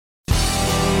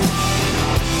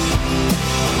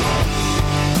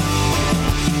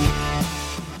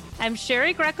I'm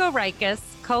Sherry Greco-Rikis,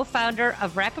 co-founder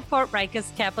of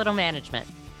Rappaport-Rikis Capital Management.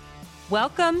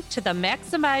 Welcome to the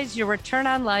Maximize Your Return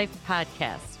on Life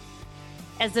podcast.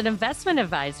 As an investment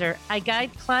advisor, I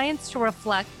guide clients to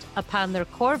reflect upon their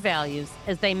core values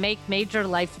as they make major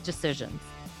life decisions.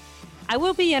 I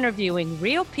will be interviewing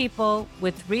real people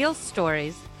with real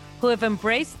stories who have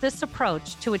embraced this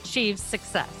approach to achieve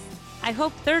success. I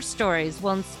hope their stories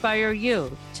will inspire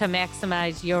you to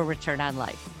maximize your return on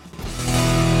life.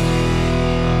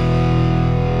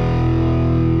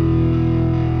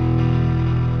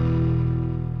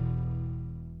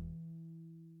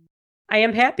 I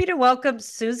am happy to welcome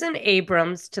Susan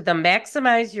Abrams to the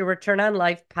Maximize Your Return on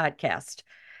Life podcast.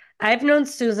 I've known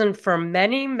Susan for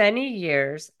many, many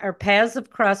years. Our paths have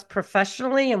crossed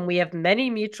professionally, and we have many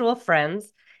mutual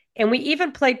friends. And we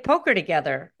even played poker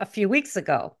together a few weeks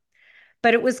ago.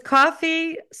 But it was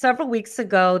coffee several weeks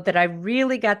ago that I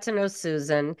really got to know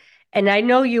Susan. And I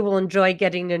know you will enjoy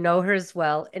getting to know her as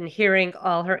well and hearing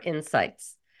all her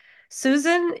insights.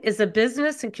 Susan is a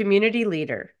business and community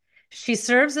leader. She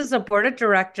serves as a board of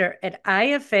director at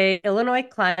IFA Illinois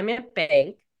Climate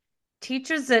Bank,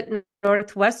 teaches at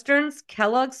Northwestern's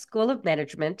Kellogg School of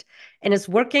Management, and is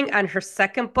working on her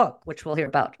second book, which we'll hear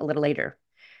about a little later.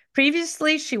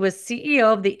 Previously, she was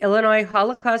CEO of the Illinois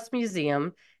Holocaust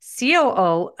Museum,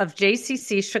 COO of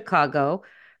JCC Chicago,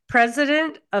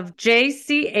 president of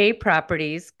JCA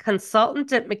Properties,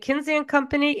 consultant at McKinsey &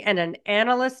 Company, and an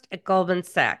analyst at Goldman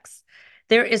Sachs.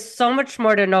 There is so much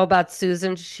more to know about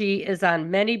Susan. She is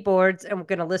on many boards, and we're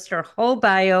going to list her whole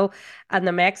bio on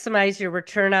the Maximize Your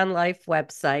Return on Life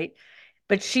website.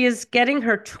 But she is getting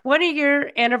her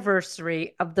 20-year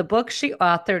anniversary of the book she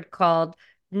authored called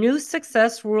New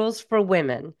Success Rules for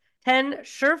Women, 10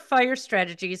 Surefire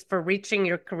Strategies for Reaching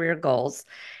Your Career Goals.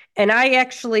 And I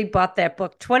actually bought that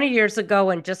book 20 years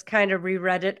ago and just kind of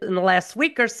reread it in the last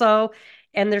week or so.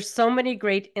 And there's so many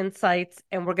great insights,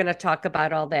 and we're going to talk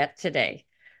about all that today.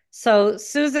 So,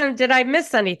 Susan, did I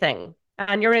miss anything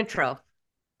on your intro?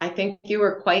 I think you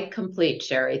were quite complete,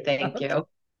 Sherry. Thank you.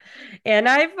 And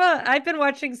I've been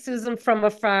watching Susan from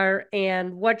afar,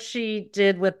 and what she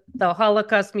did with the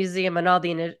Holocaust Museum and all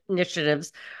the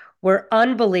initiatives were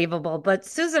unbelievable. But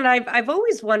Susan, I've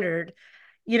always wondered,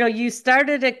 you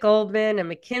started at Goldman and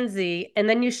McKinsey, and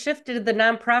then you shifted to the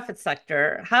nonprofit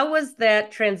sector. How was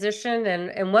that transition,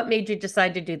 and what made you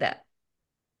decide to do that?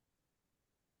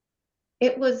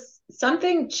 It was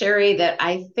something, Sherry, that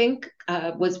I think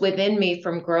was within me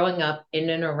from growing up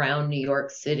in and around New York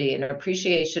City, an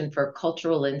appreciation for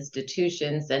cultural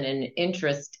institutions and an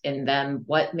interest in them,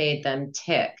 what made them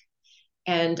tick.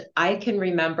 And I can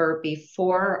remember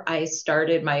before I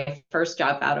started my first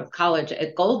job out of college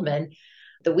at Goldman,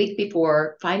 the week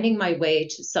before, finding my way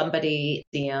to somebody's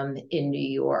museum in New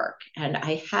York. And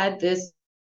I had this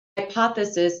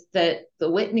hypothesis that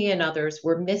the Whitney and others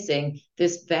were missing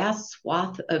this vast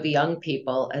swath of young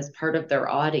people as part of their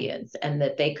audience, and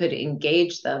that they could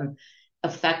engage them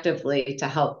effectively to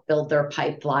help build their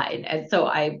pipeline. And so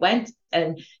I went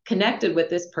and connected with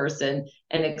this person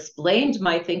and explained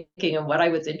my thinking and what I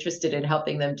was interested in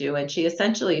helping them do. And she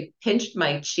essentially pinched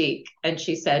my cheek and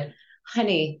she said,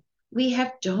 "Honey, we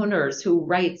have donors who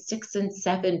write 6 and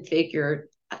 7 figure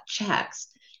checks.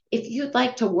 If you'd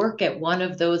like to work at one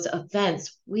of those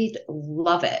events, we'd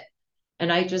love it."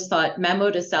 And I just thought,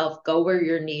 memo to self, go where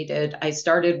you're needed. I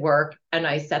started work and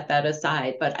I set that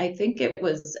aside. But I think it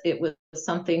was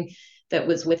something that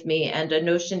was with me, and a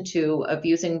notion too of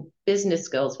using business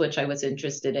skills, which I was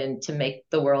interested in, to make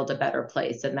the world a better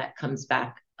place. And that comes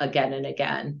back again and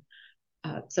again.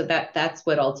 So that's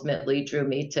what ultimately drew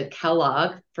me to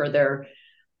Kellogg for their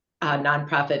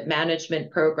nonprofit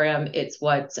management program. It's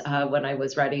what, when I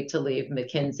was ready to leave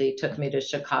McKinsey, took me to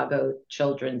Chicago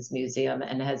Children's Museum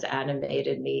and has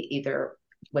animated me either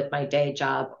with my day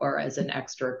job or as an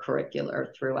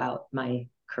extracurricular throughout my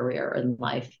career and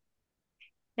life.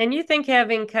 And you think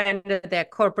having kind of that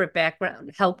corporate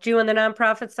background helped you in the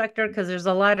nonprofit sector? Because there's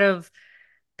a lot of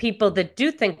people that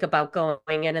do think about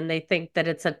going in, and they think that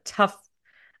it's a tough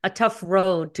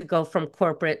road to go from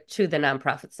corporate to the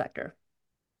nonprofit sector.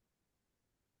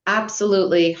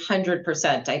 Absolutely,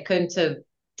 100%. I couldn't have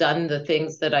done the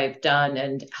things that I've done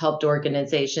and helped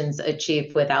organizations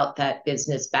achieve without that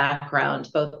business background.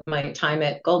 Both my time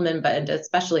at Goldman, but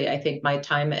especially I think my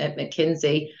time at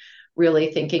McKinsey,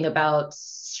 really thinking about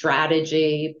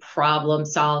strategy, problem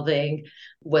solving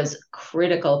was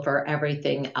critical for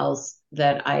everything else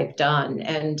that I've done.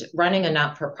 And running a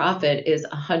not-for-profit is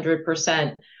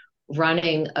 100%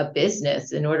 running a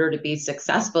business. In order to be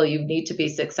successful, you need to be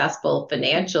successful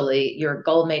financially. Your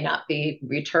goal may not be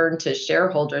return to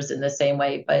shareholders in the same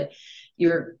way, but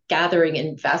you're gathering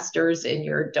investors and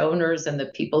your donors and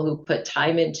the people who put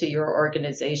time into your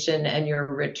organization, and your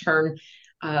return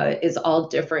is all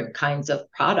different kinds of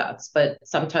products, but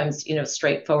sometimes,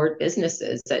 straightforward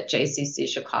businesses. At JCC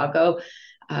Chicago,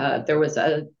 there was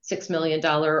a $6 million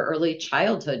early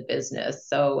childhood business.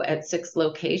 So at 6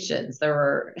 locations, there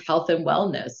were health and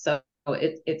wellness. So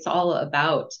it's all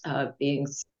about being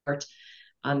smart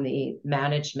on the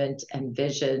management and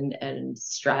vision and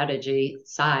strategy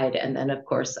side. And then, of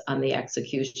course, on the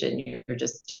execution, you're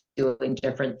just doing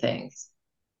different things.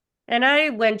 And I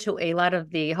went to a lot of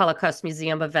the Holocaust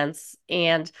Museum events.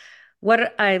 And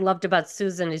what I loved about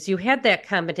Susan is you had that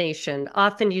combination.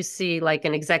 Often you see like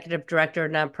an executive director,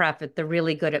 of a nonprofit, they're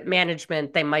really good at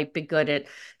management. They might be good at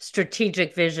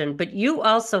strategic vision, but you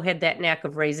also had that knack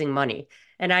of raising money.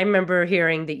 And I remember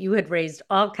hearing that you had raised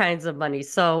all kinds of money.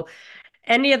 So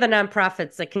any of the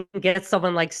nonprofits that can get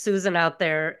someone like Susan out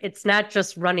there, it's not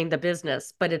just running the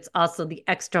business, but it's also the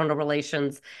external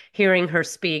relations, hearing her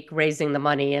speak, raising the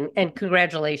money. And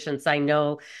congratulations. I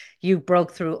know you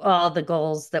broke through all the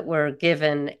goals that were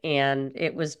given, and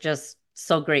it was just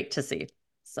so great to see.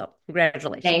 So Thank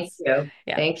congratulations. you.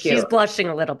 Yeah, Thank she's you. blushing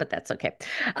a little, but that's okay.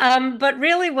 But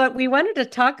really, what we wanted to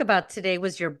talk about today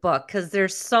was your book, because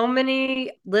there's so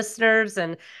many listeners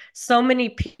and so many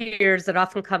peers that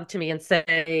often come to me and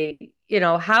say,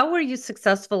 how were you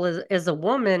successful as a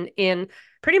woman in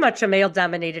pretty much a male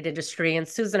dominated industry? And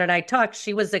Susan and I talked,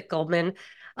 she was at Goldman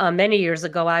many years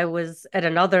ago. I was at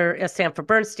another, Sanford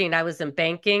Bernstein. I was in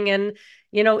banking, and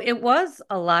it was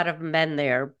a lot of men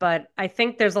there, but I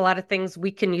think there's a lot of things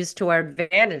we can use to our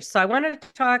advantage. So I want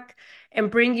to talk and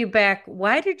bring you back.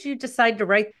 Why did you decide to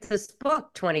write this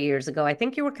book 20 years ago? I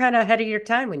think you were kind of ahead of your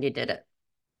time when you did it.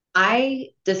 I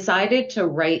decided to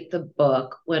write the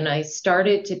book when I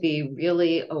started to be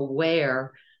really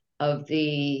aware of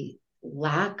the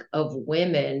lack of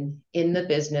women in the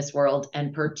business world,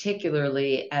 and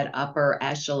particularly at upper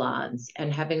echelons.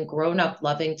 And having grown up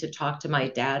loving to talk to my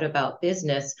dad about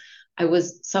business, I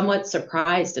was somewhat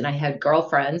surprised. And I had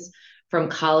girlfriends from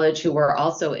college who were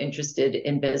also interested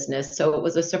in business. So it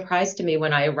was a surprise to me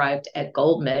when I arrived at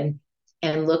Goldman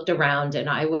and looked around, and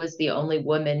I was the only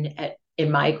woman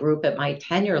in my group at my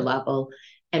tenure level.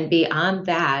 And beyond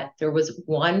that, there was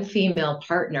one female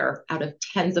partner out of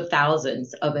tens of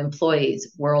thousands of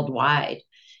employees worldwide.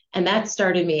 And that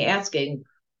started me asking,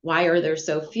 why are there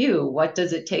so few? What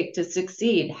does it take to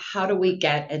succeed? How do we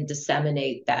get and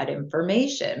disseminate that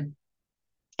information?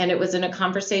 And it was in a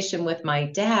conversation with my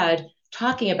dad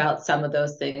talking about some of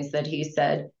those things that he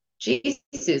said, "Gee,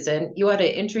 Susan, you ought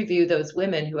to interview those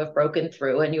women who have broken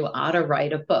through, and you ought to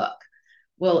write a book."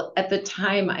 Well, at the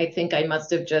time, I think I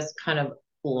must have just kind of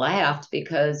laughed,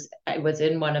 because I was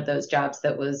in one of those jobs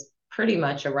that was pretty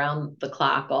much around the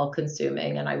clock, all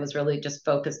consuming. And I was really just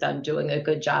focused on doing a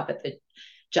good job at the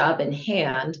job in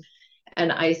hand.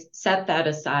 And I set that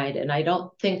aside. And I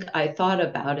don't think I thought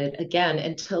about it again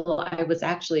until I was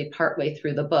actually partway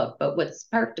through the book. But what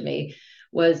sparked me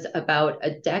was about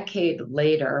a decade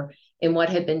later, in what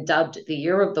had been dubbed the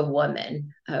Year of the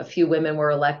Woman. A few women were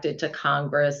elected to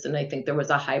Congress, and I think there was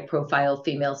a high profile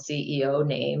female CEO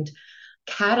named.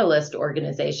 Catalyst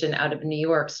organization out of New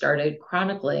York started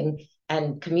chronicling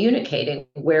and communicating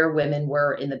where women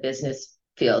were in the business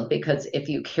field, because if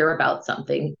you care about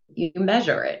something, you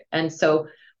measure it. And so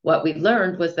what we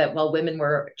learned was that while women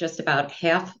were just about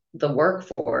half the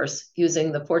workforce,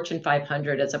 using the Fortune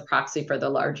 500 as a proxy for the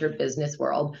larger business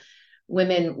world,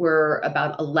 women were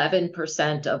about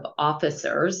 11% of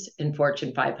officers in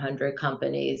Fortune 500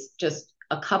 companies, just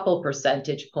a couple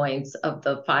percentage points of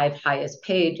the 5 highest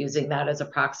paid, using that as a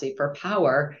proxy for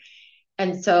power.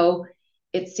 And so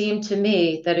it seemed to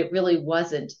me that it really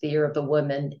wasn't the Year of the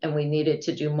Woman, and we needed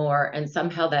to do more. And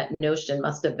somehow that notion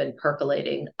must have been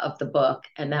percolating of the book.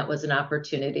 And that was an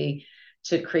opportunity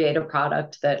to create a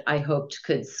product that I hoped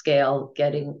could scale,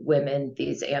 getting women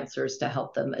these answers to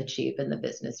help them achieve in the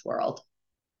business world.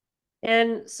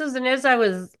 And Susan, as I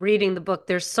was reading the book,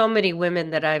 there's so many women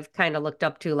that I've kind of looked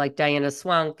up to, like Diana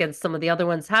Swank and some of the other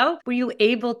ones. How were you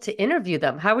able to interview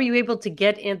them? How were you able to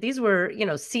get in? These were,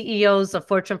 CEOs of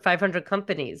Fortune 500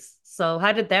 companies. So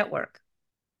how did that work?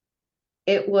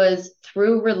 It was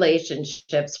through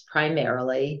relationships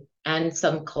primarily, and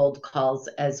some cold calls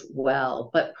as well,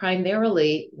 but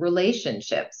primarily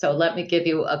relationships. So let me give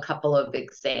you a couple of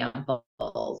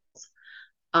examples.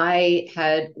 I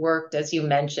had worked, as you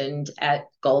mentioned, at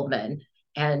Goldman,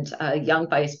 and a young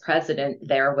vice president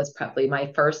there was probably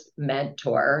my first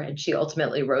mentor, and she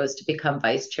ultimately rose to become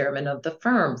vice chairman of the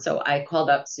firm. So I called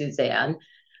up Suzanne,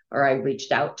 or I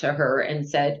reached out to her and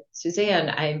said, "Suzanne,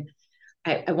 I'm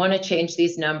I want to change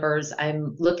these numbers.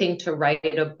 I'm looking to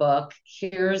write a book.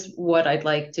 Here's what I'd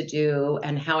like to do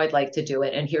and how I'd like to do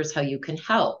it. And here's how you can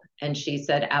help. And she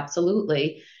said,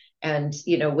 absolutely. And,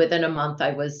 within a month,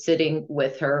 I was sitting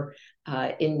with her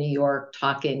in New York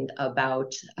talking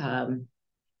about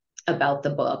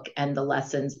the book and the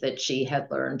lessons that she had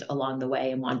learned along the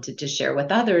way and wanted to share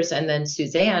with others. And then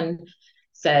Suzanne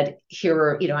said,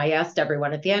 I asked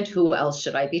everyone at the end, who else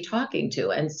should I be talking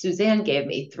to? And Suzanne gave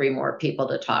me 3 more people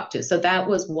to talk to. So that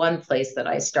was one place that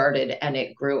I started, and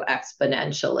it grew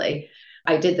exponentially.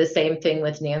 I did the same thing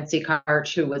with Nancy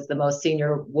Karch, who was the most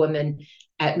senior woman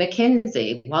at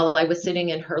McKinsey. While I was sitting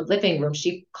in her living room,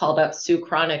 she called up Sue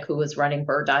Cronick, who was running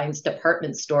Burdine's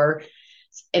department store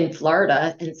in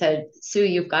Florida, and said, Sue,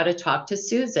 you've got to talk to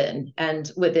Susan.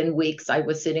 And within weeks, I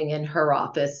was sitting in her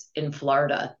office in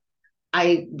Florida.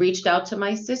 I reached out to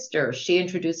my sister. She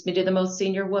introduced me to the most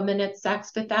senior woman at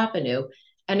Saks Fifth Avenue.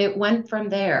 And it went from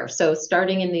there. So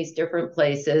starting in these different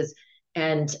places,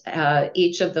 and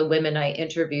each of the women I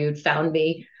interviewed found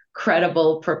me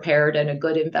credible, prepared, and a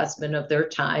good investment of their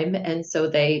time. And so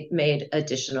they made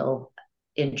additional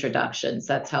introductions.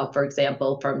 That's how, for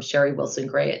example, from Sherry Wilson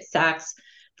Gray at Saks,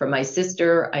 from my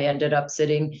sister, I ended up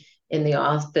sitting in the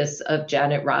office of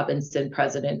Janet Robinson,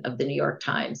 president of the New York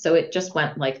Times. So it just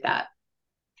went like that.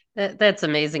 That's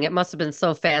amazing. It must have been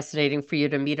so fascinating for you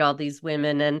to meet all these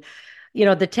women. And,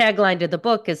 the tagline to the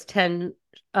book is 10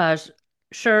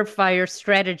 surefire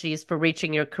strategies for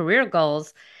reaching your career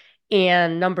goals.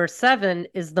 And number 7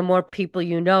 is the more people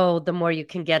you know, the more you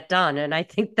can get done. And I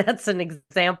think that's an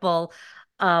example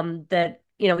that,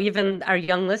 even our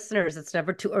young listeners, it's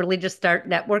never too early to start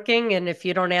networking. And if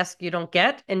you don't ask, you don't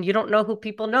get, and you don't know who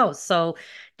people know. So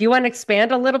do you want to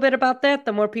expand a little bit about that?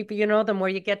 The more people you know, the more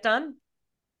you get done?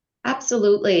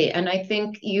 Absolutely. And I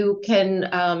think you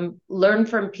can learn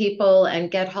from people and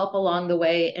get help along the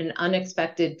way in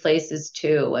unexpected places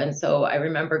too. And so I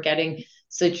remember getting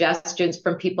suggestions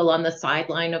from people on the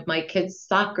sideline of my kids'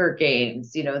 soccer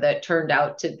games, that turned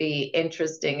out to be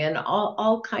interesting, and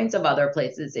all kinds of other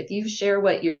places. If you share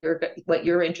what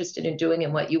you're interested in doing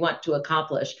and what you want to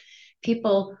accomplish,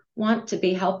 people want to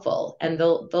be helpful, and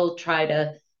they'll try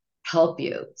to help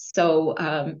you. So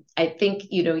I think,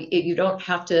 you don't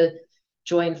have to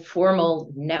join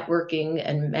formal networking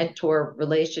and mentor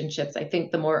relationships. I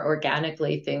think the more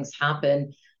organically things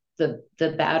happen, the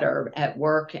better at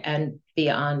work and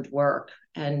beyond work.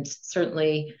 And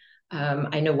certainly,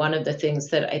 I know one of the things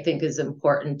that I think is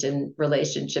important in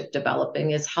relationship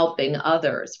developing is helping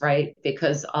others, right?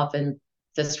 Because often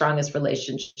the strongest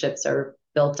relationships are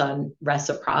built on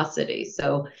reciprocity.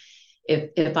 So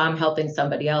if I'm helping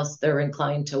somebody else, they're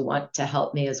inclined to want to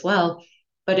help me as well.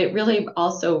 But it really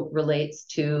also relates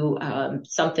to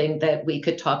something that we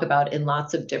could talk about in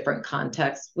lots of different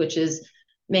contexts, which is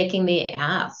making the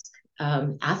ask,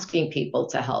 asking people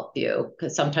to help you,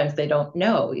 because sometimes they don't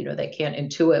know, they can't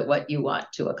intuit what you want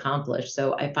to accomplish.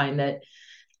 So I find that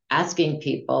asking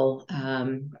people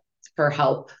for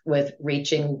help with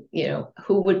reaching,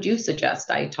 who would you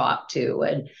suggest I talk to?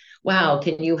 And wow,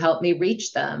 can you help me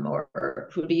reach them? Or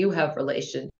who do you have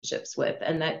relationships with?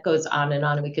 And that goes on and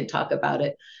on. And we can talk about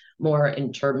it more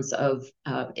in terms of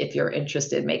if you're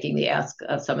interested in making the ask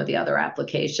of some of the other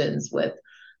applications with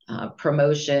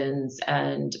promotions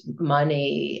and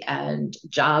money and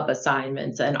job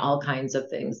assignments and all kinds of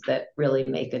things that really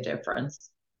make a difference.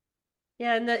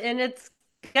 Yeah, and it's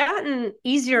gotten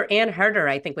easier and harder,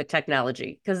 I think, with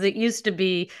technology, because it used to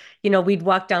be, we'd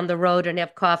walk down the road and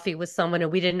have coffee with someone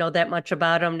and we didn't know that much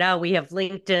about them. Now we have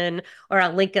LinkedIn, or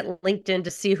I'll link at LinkedIn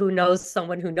to see who knows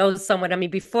someone who knows someone. I mean,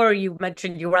 before you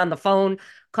mentioned you were on the phone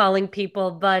calling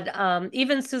people, but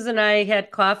even Susan and I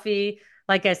had coffee,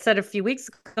 like I said, a few weeks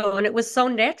ago, and it was so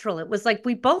natural. It was like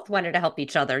we both wanted to help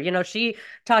each other. She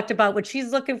talked about what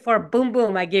she's looking for. Boom,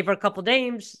 boom. I gave her a couple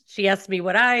names. She asked me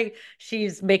what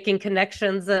she's making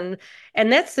connections, and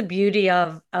that's the beauty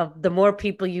of the more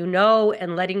people you know,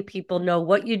 and letting people know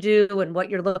what you do and what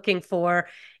you're looking for.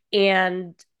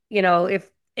 And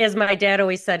if, as my dad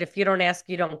always said, if you don't ask,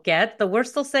 you don't get. The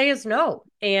worst they'll say is no.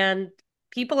 And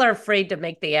people are afraid to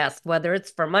make the ask, whether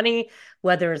it's for money,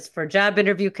 whether it's for job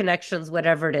interview connections,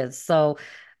 whatever it is. So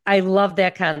I love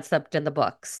that concept in the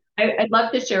books. I'd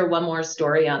love to share one more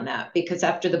story on that, because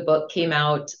after the book came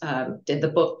out, did the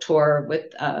book tour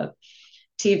with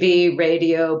TV,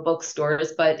 radio,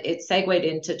 bookstores, but it segued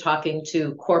into talking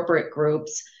to corporate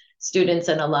groups, students,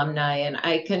 and alumni. And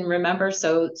I can remember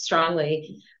so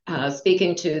strongly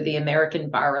speaking to the American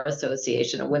Bar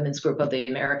Association, a women's group of the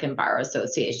American Bar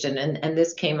Association. And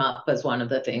this came up as one of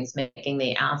the things making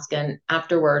the ask. And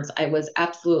afterwards, I was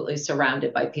absolutely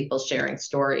surrounded by people sharing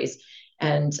stories.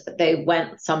 And they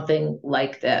went something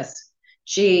like this.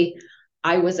 Gee,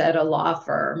 I was at a law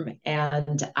firm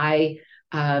and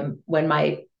when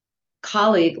my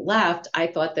colleague left, I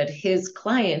thought that his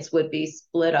clients would be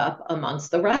split up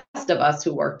amongst the rest of us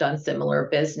who worked on similar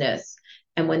business.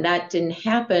 And when that didn't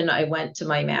happen, I went to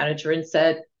my manager and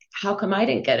said, how come I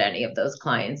didn't get any of those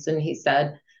clients? And he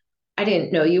said, I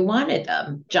didn't know you wanted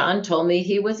them. John told me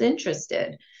he was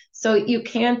interested. So you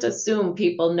can't assume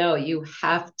people know. You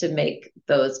have to make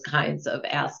those kinds of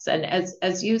asks. And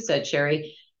as you said,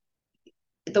 Sherry,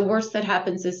 the worst that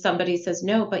happens is somebody says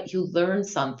no, but you learn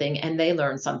something and they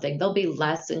learn something. They'll be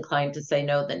less inclined to say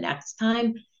no the next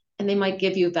time. And they might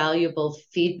give you valuable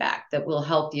feedback that will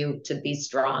help you to be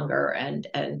stronger and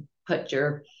put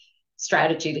your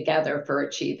strategy together for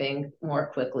achieving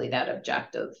more quickly that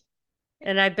objective.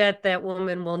 And I bet that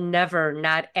woman will never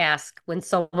not ask when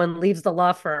someone leaves the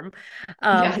law firm.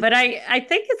 Yes. But I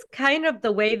think it's kind of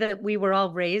the way that we were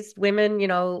all raised. Women,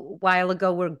 a while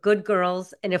ago were good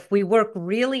girls. And if we work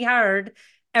really hard,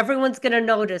 everyone's going to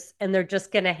notice and they're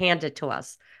just going to hand it to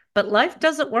us. But life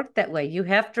doesn't work that way. You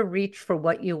have to reach for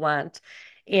what you want.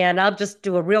 And I'll just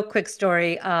do a real quick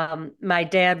story. My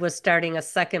dad was starting a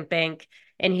second bank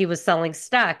and he was selling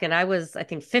stock. And I was, I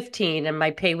think, 15 and my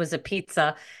pay was a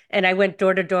pizza. And I went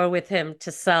door to door with him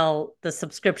to sell the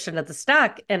subscription of the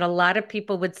stock. And a lot of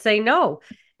people would say no.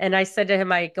 And I said to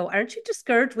him, I go, aren't you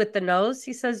discouraged with the no's?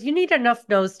 He says, you need enough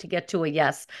no's to get to a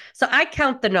yes. So I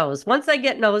count the no's. Once I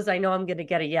get no's, I know I'm going to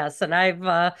get a yes. And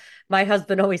my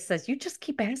husband always says, you just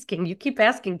keep asking. You keep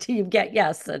asking till you get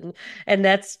yes. And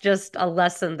that's just a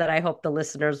lesson that I hope the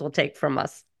listeners will take from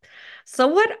us. So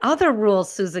what other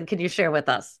rules, Susan, can you share with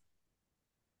us?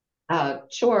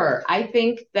 Sure. I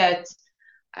think that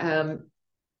um,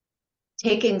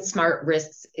 taking smart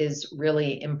risks is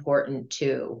really important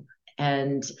too.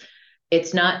 And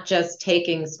it's not just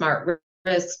taking smart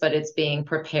risks, but it's being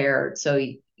prepared. So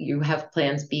you have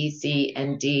plans B, C,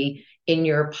 and D in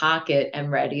your pocket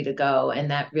and ready to go.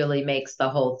 And that really makes the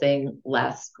whole thing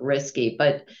less risky.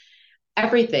 But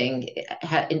everything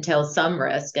entails some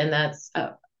risk, and that's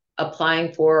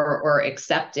applying for or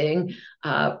accepting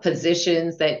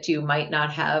positions that you might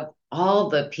not have all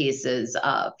the pieces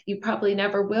of. You probably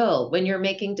never will. When you're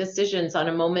making decisions on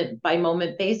a moment by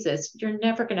moment basis, you're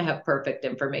never going to have perfect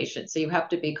information. So you have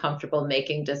to be comfortable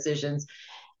making decisions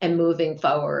and moving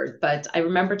forward. But I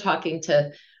remember talking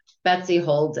to Betsy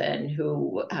Holden,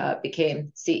 who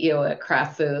became CEO at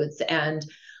Kraft Foods. And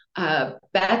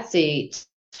Betsy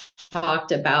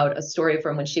talked about a story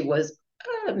from when she was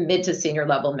a mid to senior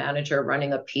level manager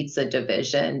running a pizza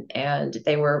division, and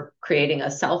they were creating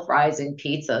a self-rising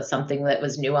pizza, something that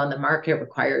was new on the market,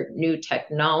 required new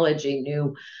technology,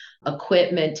 new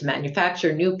equipment to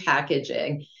manufacture, new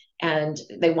packaging. And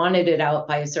they wanted it out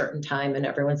by a certain time. And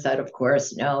everyone said, of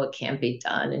course, no, it can't be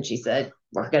done. And she said,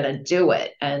 we're going to do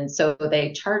it. And so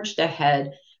they charged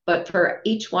ahead. But for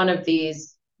each one of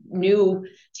these new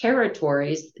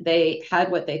territories, they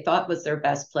had what they thought was their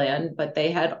best plan, but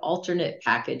they had alternate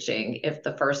packaging if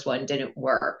the first one didn't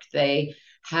work. They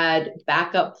had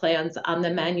backup plans on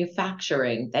the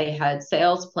manufacturing. They had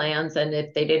sales plans, and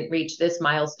if they didn't reach this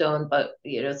milestone, but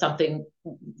something,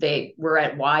 they were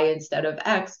at Y instead of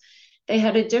X, they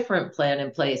had a different plan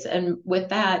in place. And with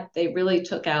that, they really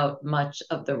took out much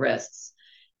of the risks.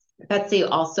 Betsy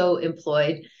also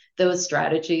employed those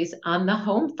strategies on the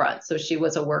home front. So she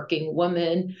was a working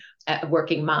woman, a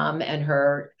working mom, and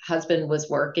her husband was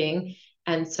working.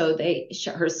 And so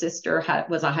her sister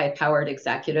was a high-powered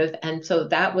executive. And so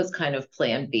that was kind of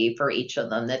plan B for each of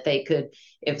them, that they could,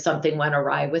 if something went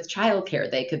awry with childcare,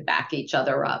 they could back each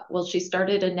other up. Well, she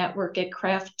started a network at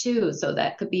Kraft too. So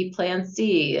that could be plan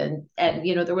C. And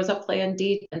there was a plan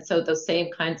D. And so those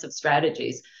same kinds of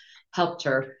strategies helped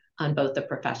her on both the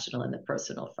professional and the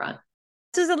personal front.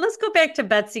 Susan, let's go back to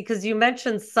Betsy because you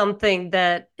mentioned something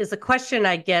that is a question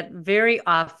I get very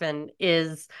often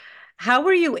is how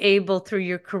were you able through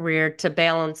your career to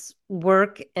balance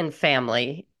work and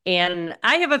family? And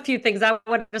I have a few things I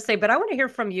want to say, but I want to hear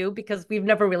from you because we've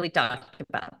never really talked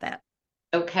about that.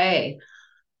 Okay.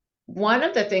 One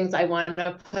of the things I want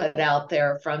to put out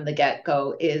there from the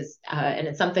get-go is, and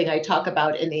it's something I talk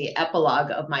about in the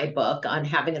epilogue of my book on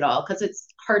having it all, because it's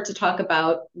hard to talk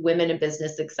about women in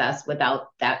business success without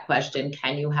that question,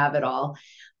 can you have it all?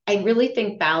 I really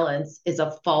think balance is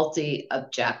a faulty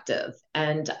objective.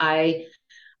 And I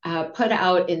put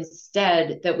out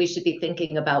instead that we should be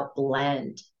thinking about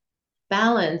blend.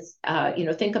 Balance,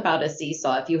 think about a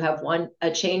seesaw. If you have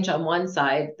a change on one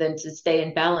side, then to stay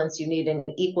in balance, you need an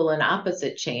equal and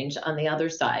opposite change on the other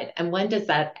side. And when does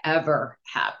that ever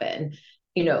happen?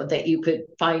 That you could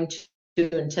find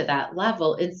tuned to that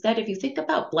level. Instead, if you think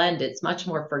about blend, it's much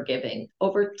more forgiving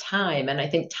over time. And I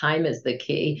think time is the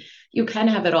key. You can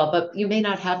have it all, but you may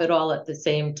not have it all at the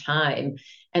same time.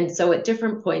 And so at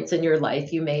different points in your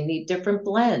life, you may need different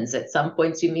blends. At some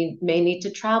points, you may need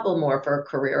to travel more for a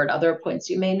career. At other points,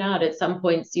 you may not. At some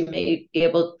points, you may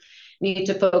need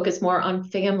to focus more on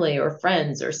family or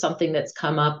friends or something that's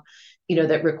come up,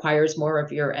 that requires more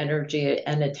of your energy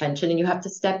and attention, and you have to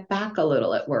step back a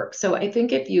little at work. So I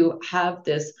think if you have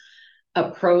this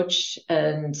approach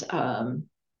and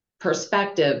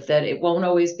perspective that it won't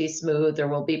always be smooth, there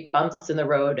will be bumps in the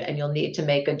road, and you'll need to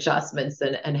make adjustments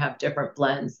and have different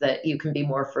blends, that you can be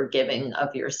more forgiving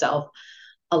of yourself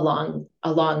along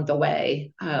the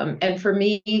way. And for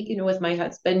me, with my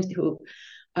husband, who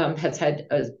has had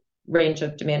a range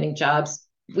of demanding jobs,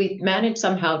 we managed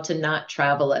somehow to not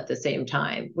travel at the same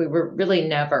time. We were really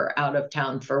never out of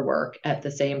town for work at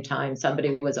the same time.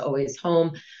 Somebody was always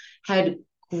home, had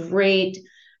great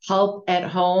help at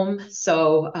home.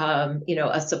 So,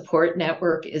 a support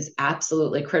network is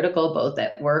absolutely critical, both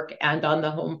at work and on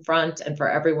the home front. And for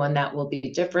everyone, that will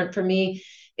be different. For me,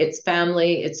 it's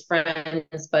family, it's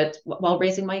friends. But while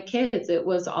raising my kids, it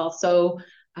was also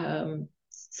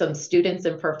some students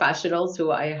and professionals who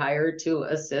I hired to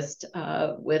assist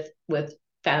with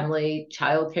family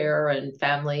childcare and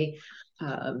family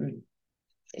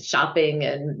shopping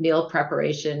and meal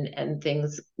preparation and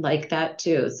things like that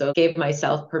too. So gave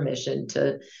myself permission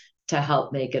to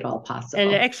help make it all possible.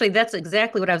 And actually, that's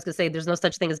exactly what I was going to say. There's no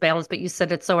such thing as balance, but you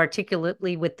said it so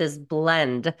articulately with this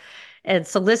blend. And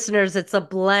so, listeners, it's a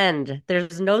blend.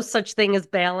 There's no such thing as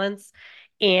balance.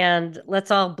 And let's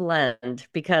all blend,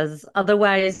 because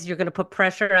otherwise you're going to put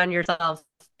pressure on yourself,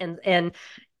 and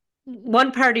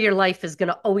one part of your life is going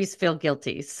to always feel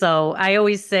guilty. So I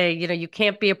always say, you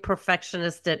can't be a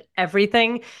perfectionist at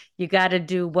everything. You got to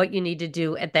do what you need to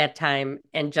do at that time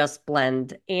and just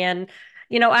blend. And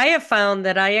I have found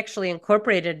that I actually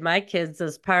incorporated my kids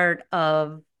as part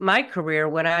of my career.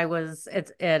 When I was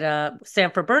at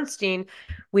Sanford Bernstein,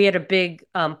 we had a big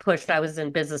push. I was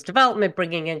in business development,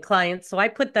 bringing in clients. So I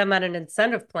put them on an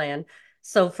incentive plan.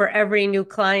 So for every new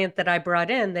client that I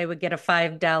brought in, they would get a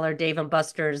 $5 Dave and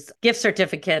Buster's gift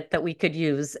certificate that we could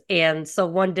use. And so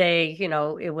one day,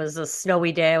 it was a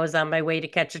snowy day. I was on my way to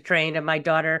catch a train, and my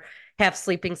daughter, half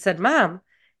sleeping, said, "Mom,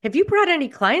 have you brought any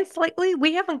clients lately?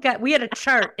 We had a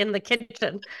chart in the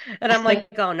kitchen." And I'm like,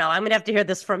 "Oh no, I'm going to have to hear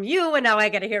this from you. And now I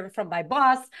got to hear it from my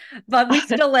boss." But we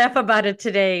still laugh about it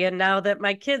today. And now that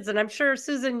my kids, and I'm sure,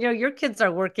 Susan, your kids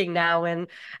are working now. And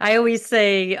I always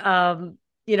say,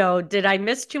 did I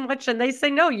miss too much? And they say,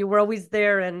 no, you were always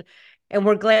there, and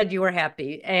we're glad you were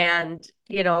happy. And,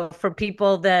 for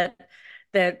people that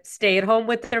stay at home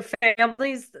with their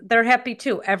families, they're happy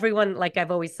too. Everyone, like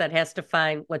I've always said, has to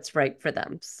find what's right for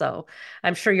them. So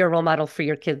I'm sure you're a role model for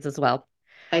your kids as well.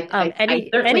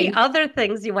 Any other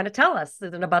things you want to tell us,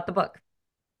 Susan, about the book?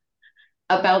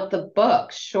 About the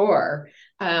book, sure.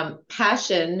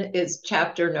 Passion is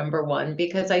chapter number 1,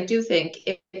 because I do think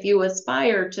if you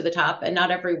aspire to the top, and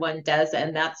not everyone does,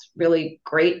 and that's really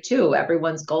great too.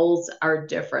 Everyone's goals are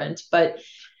different, but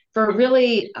for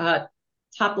really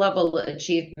top level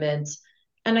achievement,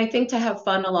 and I think to have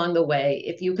fun along the way,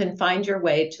 if you can find your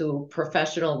way to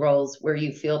professional roles where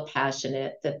you feel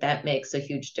passionate, that makes a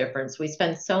huge difference. We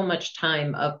spend so much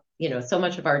time so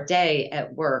much of our day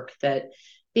at work, that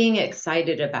being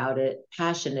excited about it,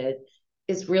 passionate,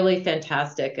 is really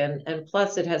fantastic. And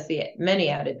plus it has the many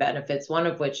added benefits, one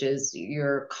of which is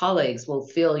your colleagues will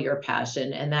feel your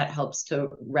passion, and that helps to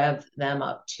rev them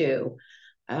up too.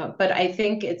 But I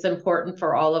think it's important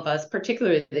for all of us,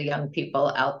 particularly the young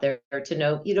people out there, to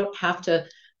know you don't have to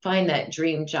find that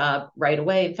dream job right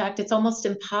away. In fact, it's almost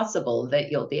impossible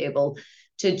that you'll be able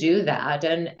to do that.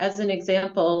 And as an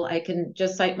example, I can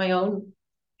just cite my own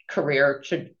career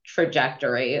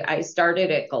trajectory. I started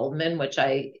at Goldman, which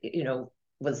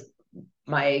was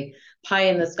my pie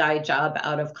in the sky job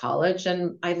out of college.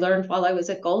 And I learned while I was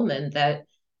at Goldman that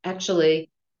actually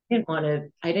I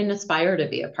didn't aspire to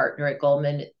be a partner at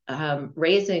Goldman.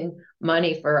 Raising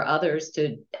money for others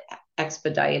to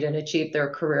expedite and achieve their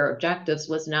career objectives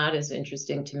was not as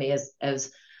interesting to me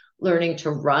as learning to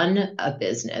run a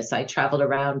business. I traveled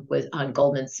around on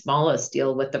Goldman's smallest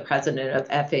deal with the president of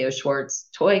FAO Schwarz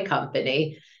Toy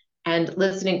Company, and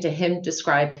listening to him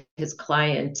describe his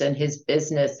client and his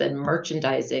business and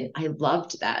merchandising. I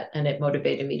loved that. And it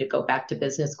motivated me to go back to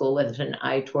business school with an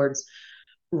eye towards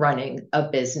running a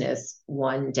business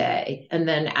one day. And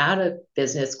then out of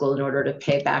business school, in order to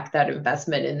pay back that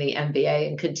investment in the MBA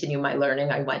and continue my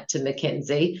learning, I went to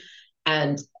McKinsey.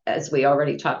 And as we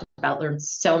already talked about, learned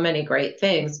so many great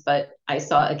things, but I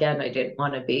saw again, I didn't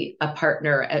want to be a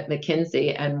partner at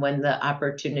McKinsey. And when the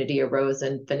opportunity arose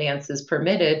and finances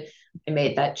permitted, I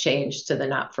made that change to the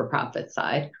not-for-profit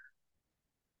side.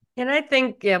 And I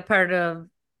think, yeah, part of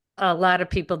a lot of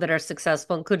people that are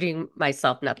successful, including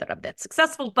myself, not that I'm that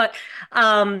successful, but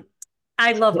um,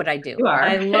 I love what I do. You are.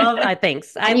 I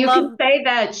thanks. I And you can love, say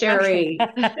that, Sherry.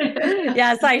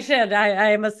 yes, I should. I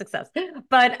am a success,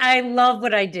 but I love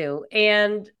what I do.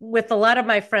 And with a lot of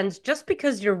my friends, just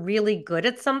because you're really good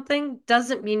at something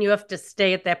doesn't mean you have to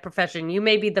stay at that profession. You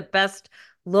may be the best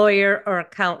lawyer or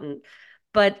accountant,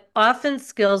 but often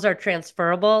skills are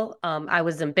transferable. I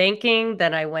was in banking,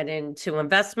 then I went into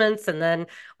investments. And then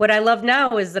what I love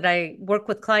now is that I work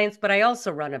with clients, but I also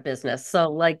run a business.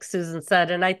 So, like Susan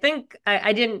said, and I think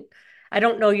I didn't, I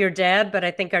don't know your dad, but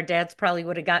I think our dads probably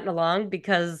would have gotten along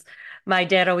because my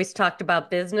dad always talked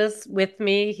about business with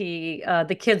me.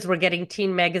 The kids were getting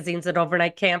teen magazines at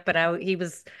overnight camp, and he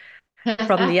was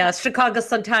from the Chicago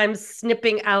Sun-Times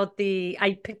snipping out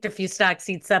I picked a few stocks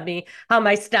he'd sent me how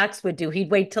my stocks would do.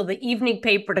 He'd wait till the evening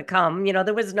paper to come.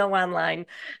 There was no online.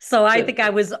 So I think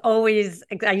I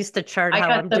used to chart I how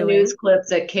got I'm some news doing.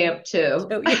 clips at camp too.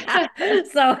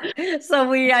 So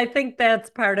yeah. I think that's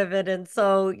part of it. And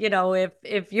so,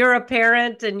 if you're a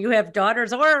parent and you have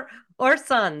daughters or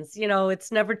sons,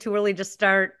 it's never too early to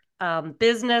start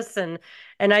business. And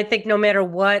I think no matter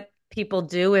what people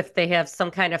do, if they have some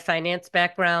kind of finance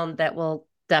background, that will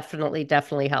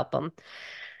definitely help them.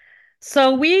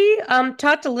 So we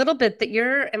talked a little bit that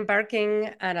you're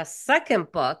embarking on a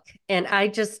second book, and I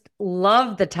just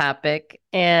love the topic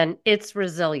and its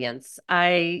resilience.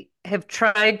 I have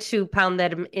tried to pound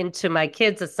that into my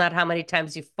kids. It's not how many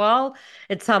times you fall,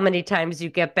 it's how many times you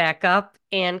get back up.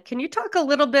 And can you talk a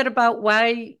little bit about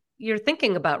why you're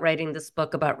thinking about writing this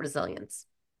book about resilience?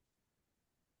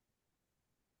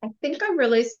 I think I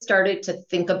really started to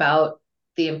think about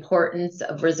the importance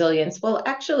of resilience. Well,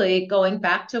 actually, going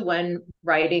back to when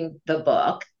writing the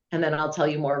book, and then I'll tell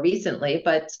you more recently,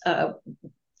 but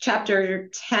chapter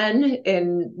 10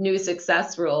 in New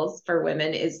Success Rules for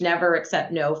Women is never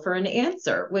accept no for an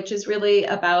answer, which is really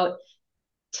about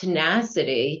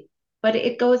tenacity, but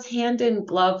it goes hand in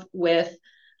glove with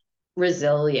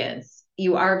resilience.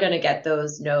 You are going to get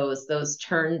those no's, those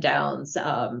turn downs.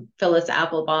 Phyllis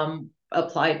Applebaum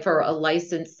applied for a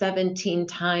license 17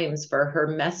 times for her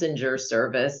messenger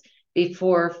service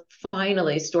before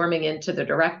finally storming into the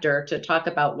director to talk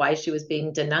about why she was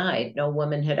being denied. No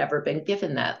woman had ever been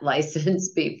given that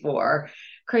license before.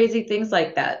 Crazy things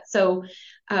like that. So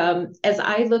as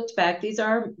I looked back, these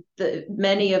are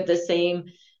many of the same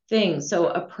things. So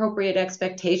appropriate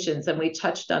expectations, and we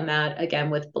touched on that again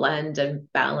with blend and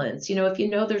balance. If you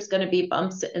know there's going to be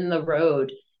bumps in the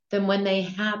road, then when they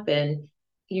happen,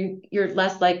 you're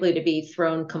less likely to be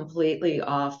thrown completely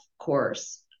off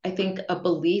course. I think a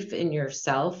belief in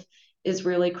yourself is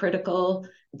really critical,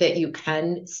 that you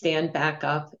can stand back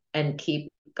up and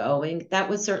keep going. That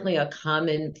was certainly a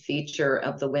common feature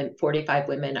of the 45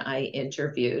 women I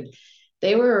interviewed.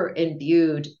 They were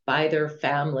imbued by their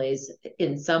families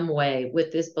in some way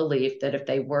with this belief that if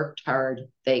they worked hard,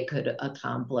 they could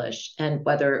accomplish. And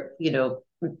whether,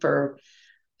 for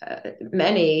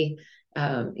many,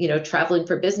 traveling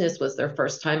for business was their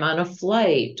first time on a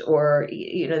flight, or,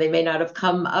 they may not have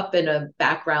come up in a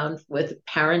background with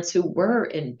parents who were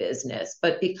in business,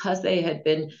 but because they had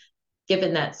been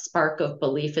given that spark of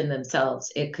belief in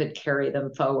themselves, it could carry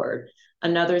them forward.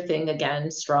 Another thing, again,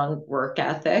 strong work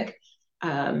ethic,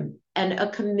 and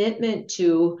a commitment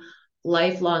to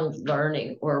lifelong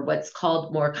learning, or what's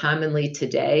called more commonly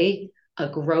today, a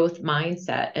growth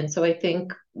mindset. And so I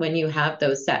think when you have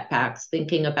those setbacks,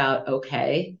 thinking about,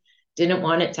 okay, didn't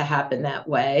want it to happen that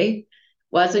way,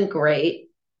 wasn't great.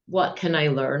 What can I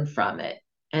learn from it?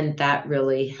 And that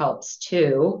really helps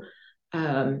too.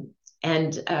 And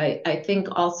I think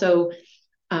also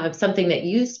something that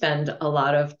you spend a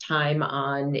lot of time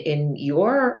on in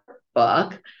your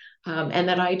book, and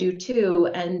that I do too,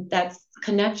 and that's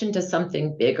connection to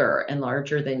something bigger and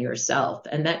larger than yourself.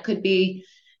 And that could be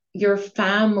your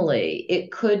family.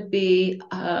 It could be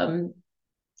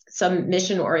some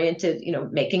mission oriented,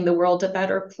 making the world a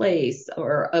better place,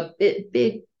 or a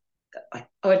big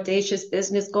audacious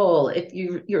business goal. If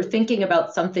you're thinking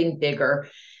about something bigger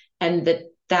and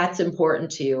that's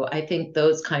important to you, I think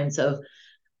those kinds of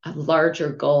larger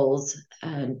goals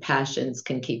and passions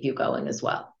can keep you going as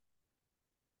well.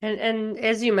 And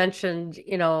as you mentioned,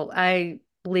 I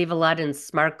believe a lot in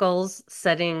SMART goals,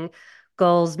 setting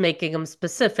goals, making them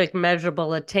specific,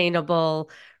 measurable,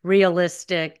 attainable,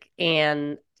 realistic,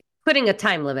 and putting a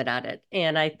time limit on it.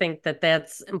 And I think that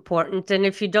that's important. And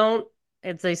if you don't,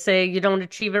 as they say, you don't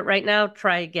achieve it right now,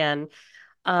 try again.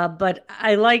 But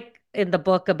I like in the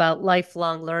book about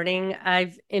lifelong learning,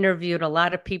 I've interviewed a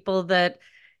lot of people that,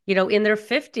 in their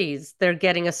 50s, they're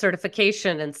getting a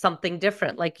certification in something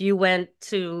different. Like you went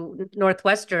to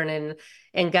Northwestern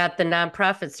and got the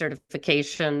nonprofit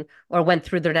certification or went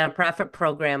through their nonprofit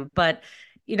program. But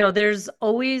there's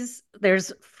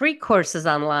free courses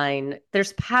online,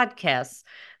 there's podcasts,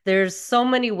 there's so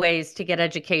many ways to get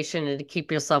education and to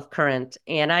keep yourself current.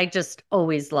 And I just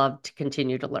always love to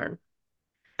continue to learn.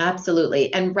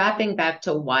 Absolutely. And wrapping back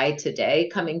to why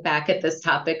today, coming back at this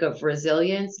topic of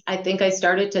resilience, I think I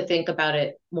started to think about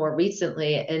it more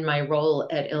recently in my role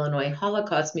at Illinois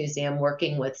Holocaust Museum,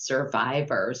 working with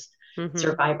survivors, Hmm.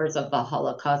 survivors of the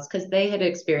Holocaust, because they had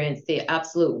experienced the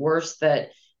absolute worst that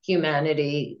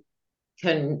humanity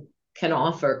can can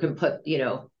offer, can put,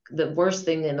 the worst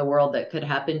thing in the world that could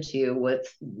happen to you with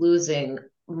losing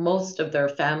most of their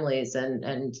families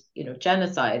and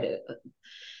genocide.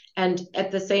 And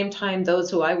at the same time,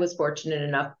 those who I was fortunate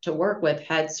enough to work with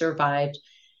had survived,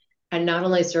 and not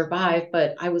only survived,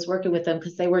 but I was working with them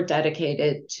because they were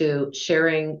dedicated to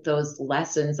sharing those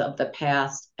lessons of the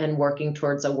past and working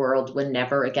towards a world when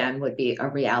never again would be a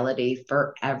reality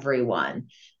for everyone.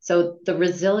 So the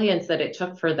resilience that it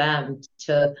took for them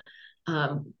to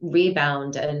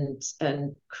rebound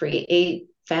and create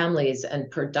families and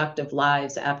productive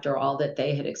lives after all that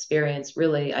they had experienced.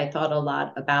 Really, I thought a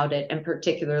lot about it, and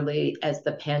particularly as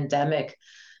the pandemic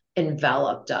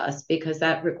enveloped us, because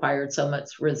that required so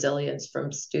much resilience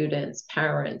from students,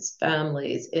 parents,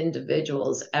 families,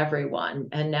 individuals, everyone,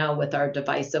 and now with our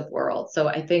divisive world. So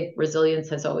I think resilience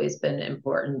has always been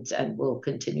important and will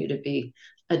continue to be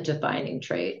a defining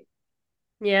trait.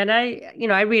 Yeah, and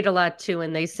I read a lot too,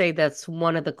 and they say that's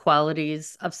one of the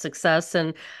qualities of success.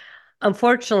 And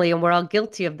unfortunately, and we're all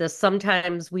guilty of this,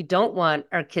 sometimes we don't want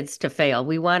our kids to fail.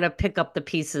 We want to pick up the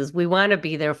pieces. We want to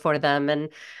be there for them. And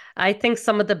I think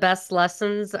some of the best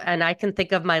lessons, and I can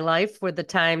think of my life were the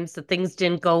times that things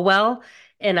didn't go well.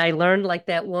 And I learned like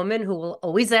that woman who will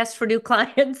always ask for new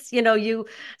clients. You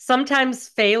sometimes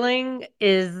failing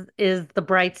is the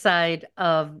bright side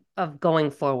of going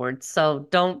forward. So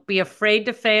don't be afraid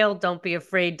to fail. Don't be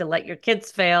afraid to let your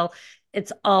kids fail.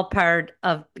 It's all part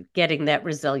of getting that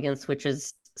resilience, which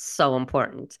is so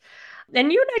important. And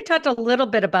you and I talked a little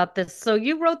bit about this. So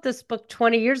you wrote this book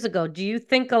 20 years ago. Do you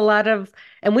think a lot of,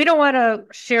 and we don't want to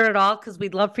share it all because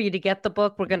we'd love for you to get the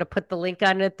book. We're going to put the link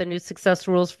on it, The New Success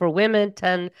Rules for Women,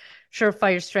 10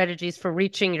 Surefire Strategies for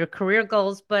Reaching Your Career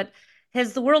Goals. But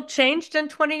has the world changed in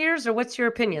 20 years, or what's your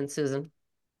opinion, Susan?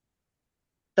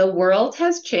 The world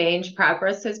has changed,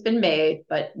 progress has been made,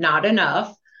 but not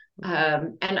enough.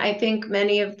 And I think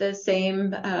many of the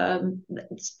same,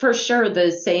 for sure,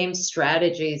 the same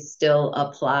strategies still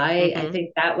apply. I Mm-hmm. think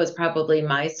that was probably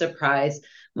my surprise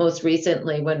most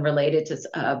recently when related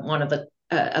to one of the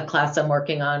a class I'm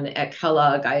working on at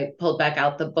Kellogg. I pulled back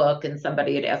out the book, and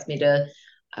somebody had asked me to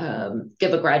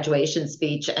give a graduation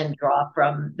speech and draw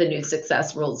from the new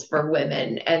success rules for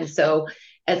women. And so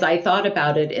as I thought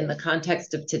about it in the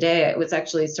context of today, I was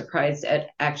actually surprised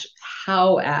at actually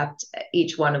how apt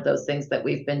each one of those things that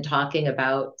we've been talking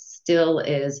about still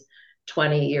is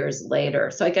 20 years later.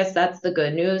 So I guess that's the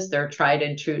good news. They're tried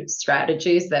and true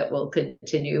strategies that will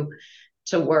continue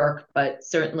to work, but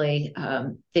certainly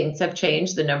things have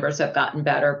changed. The numbers have gotten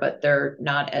better, but they're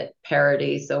not at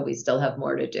parity. So we still have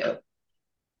more to do.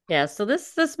 Yeah, so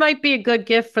this might be a good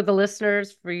gift for the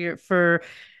listeners for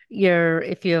your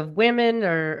if you have women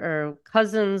or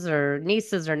cousins or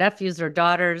nieces or nephews or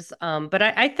daughters. But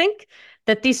I think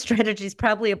that these strategies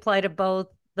probably apply to both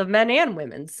the men and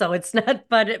women. So it's not,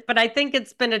 but I think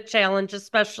it's been a challenge,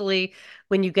 especially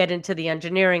when you get into the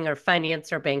engineering or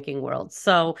finance or banking world.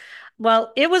 So,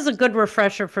 well, it was a good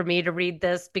refresher for me to read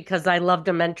this because I love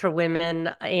to mentor women,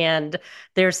 and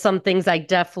there's some things I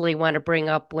definitely want to bring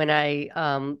up when I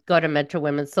go to mentor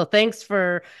women. So thanks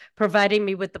for providing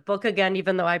me with the book again,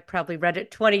 even though I probably read it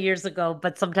 20 years ago,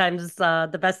 but sometimes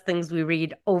the best things we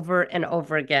read over and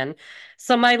over again.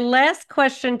 So my last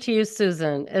question to you,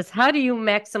 Susan, is how do you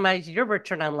maximize your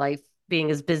return on life being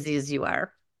as busy as you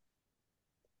are?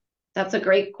 That's a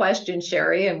great question,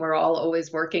 Sherry, and we're all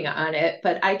always working on it.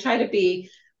 But I try to be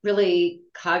really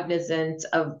cognizant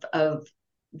of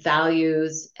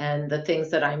values and the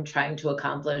things that I'm trying to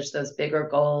accomplish, those bigger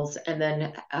goals, and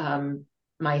then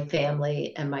my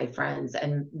family and my friends,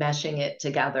 and meshing it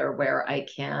together where I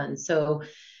can. So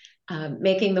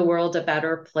making the world a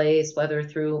better place, whether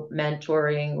through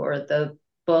mentoring or the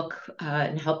book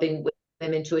and helping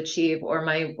Women to Achieve or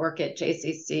my work at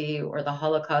JCC or the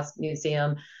Holocaust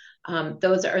Museum.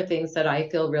 Those are things that I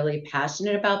feel really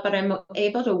passionate about, but I'm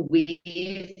able to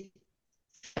weave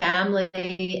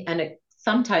family and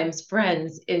sometimes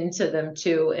friends into them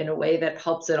too in a way that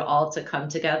helps it all to come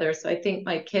together. So I think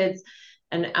my kids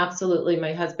and absolutely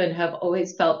my husband have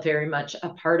always felt very much a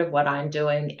part of what I'm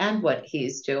doing and what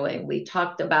he's doing. We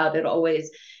talked about it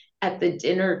always at the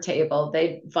dinner table.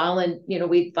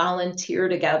 We volunteer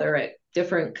together at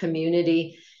different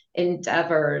community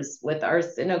endeavors with our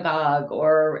synagogue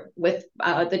or with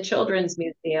the Children's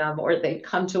Museum, or they'd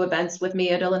come to events with me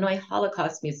at Illinois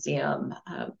Holocaust Museum.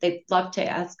 They'd love to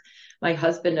ask my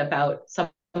husband about some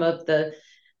of the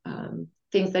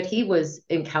things that he was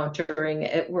encountering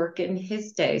at work in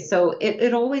his day. So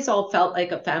it always all felt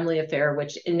like a family affair,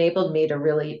 which enabled me to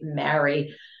really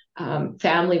marry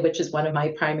family, which is one of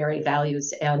my primary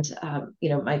values, and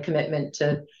my commitment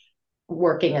to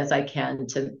working as I can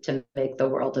to make the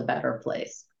world a better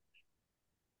place.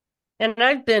 And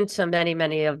I've been to many,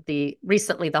 many of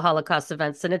recently the Holocaust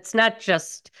events, and it's not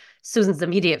just Susan's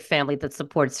immediate family that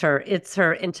supports her, it's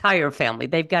her entire family.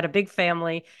 They've got a big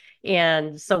family.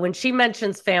 And so when she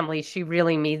mentions family, she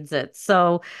really means it.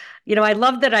 So, I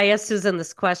love that I asked Susan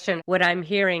this question. What I'm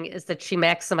hearing is that she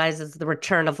maximizes the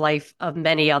return of life of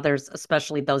many others,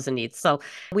 especially those in need. So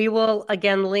we will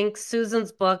again link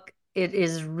Susan's book. It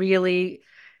is really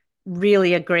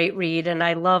really a great read, and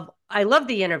I love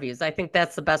the interviews. I think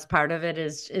that's the best part of it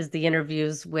is the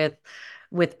interviews with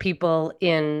people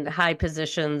in high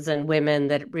positions and women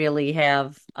that really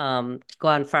have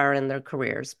gone far in their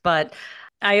careers. But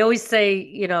I always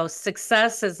say,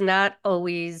 success is not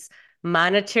always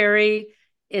monetary.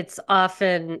 It's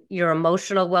often your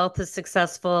emotional wealth is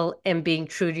successful, and being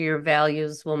true to your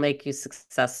values will make you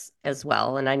success as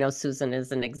well. And I know Susan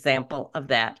is an example of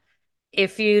that.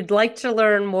 If you'd like to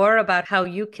learn more about how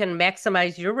you can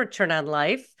maximize your return on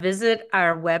life, visit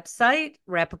our website,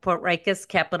 Rappaport Rikes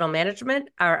Capital Management,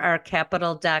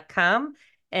 rrcapital.com.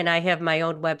 And I have my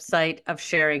own website of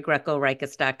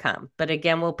sherrygrecorikes.com. But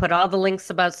again, we'll put all the links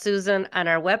about Susan on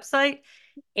our website.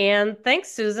 And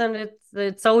thanks, Susan.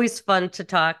 It's always fun to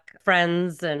talk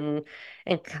friends and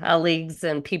colleagues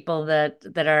and people that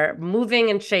are moving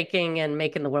and shaking and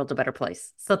making the world a better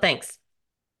place. So thanks.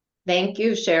 Thank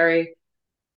you, Sherry.